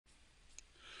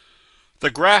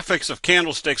The graphics of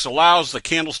candlesticks allows the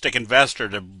candlestick investor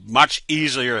to much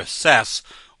easier assess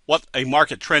what a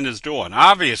market trend is doing.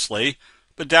 Obviously,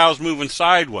 the Dow's moving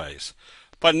sideways,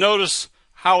 but notice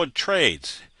how it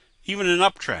trades. Even an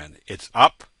uptrend, it's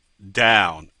up,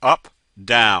 down, up,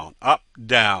 down, up,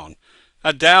 down.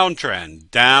 A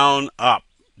downtrend, down, up,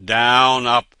 down,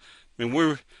 up. I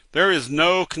mean, there is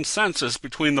no consensus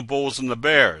between the bulls and the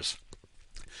bears.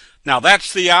 Now,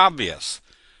 that's the obvious.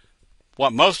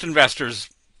 What most investors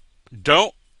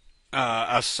don't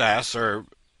assess or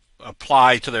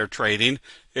apply to their trading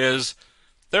is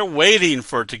they're waiting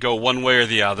for it to go one way or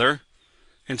the other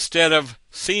instead of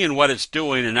seeing what it's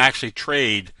doing and actually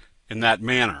trade in that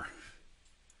manner.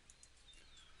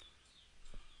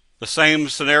 The same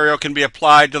scenario can be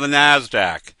applied to the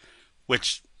NASDAQ,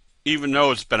 which even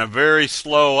though it's been a very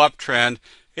slow uptrend,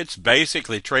 it's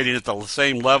basically trading at the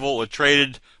same level it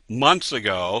traded months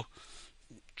ago,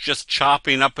 just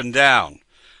chopping up and down.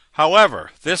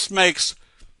 However, this makes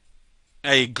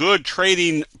a good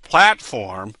trading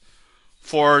platform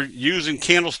for using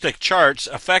candlestick charts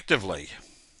effectively.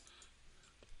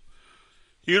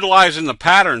 Utilizing the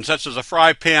patterns such as a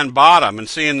fry pan bottom and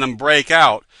seeing them break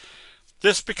out,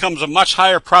 this becomes a much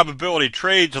higher probability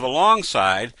trade to the long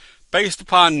side based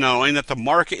upon knowing that the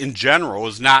market in general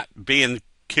is not being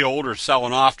killed or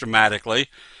selling off dramatically,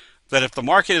 that if the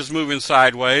market is moving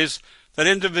sideways, that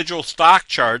individual stock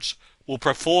charts will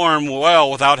perform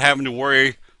well without having to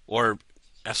worry or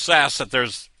assess that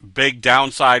there's a big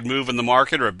downside move in the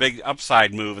market or a big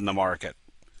upside move in the market,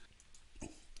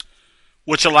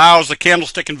 which allows the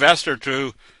candlestick investor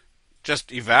to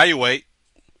just evaluate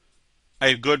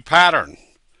a good pattern.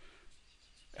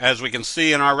 As we can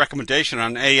see in our recommendation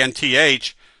on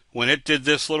ANTH, when it did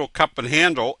this little cup and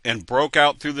handle and broke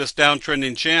out through this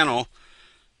downtrending channel,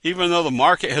 even though the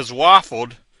market has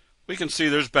waffled, we can see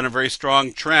there's been a very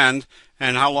strong trend.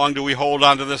 And how long do we hold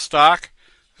on to this stock?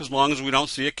 As long as we don't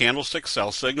see a candlestick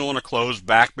sell signal and a close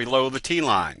back below the T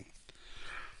line.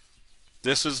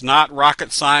 This is not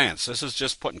rocket science. This is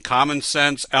just putting common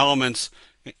sense elements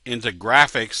into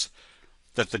graphics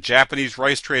that the Japanese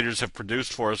rice traders have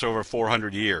produced for us over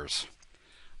 400 years.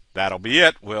 That'll be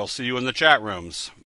it. We'll see you in the chat rooms.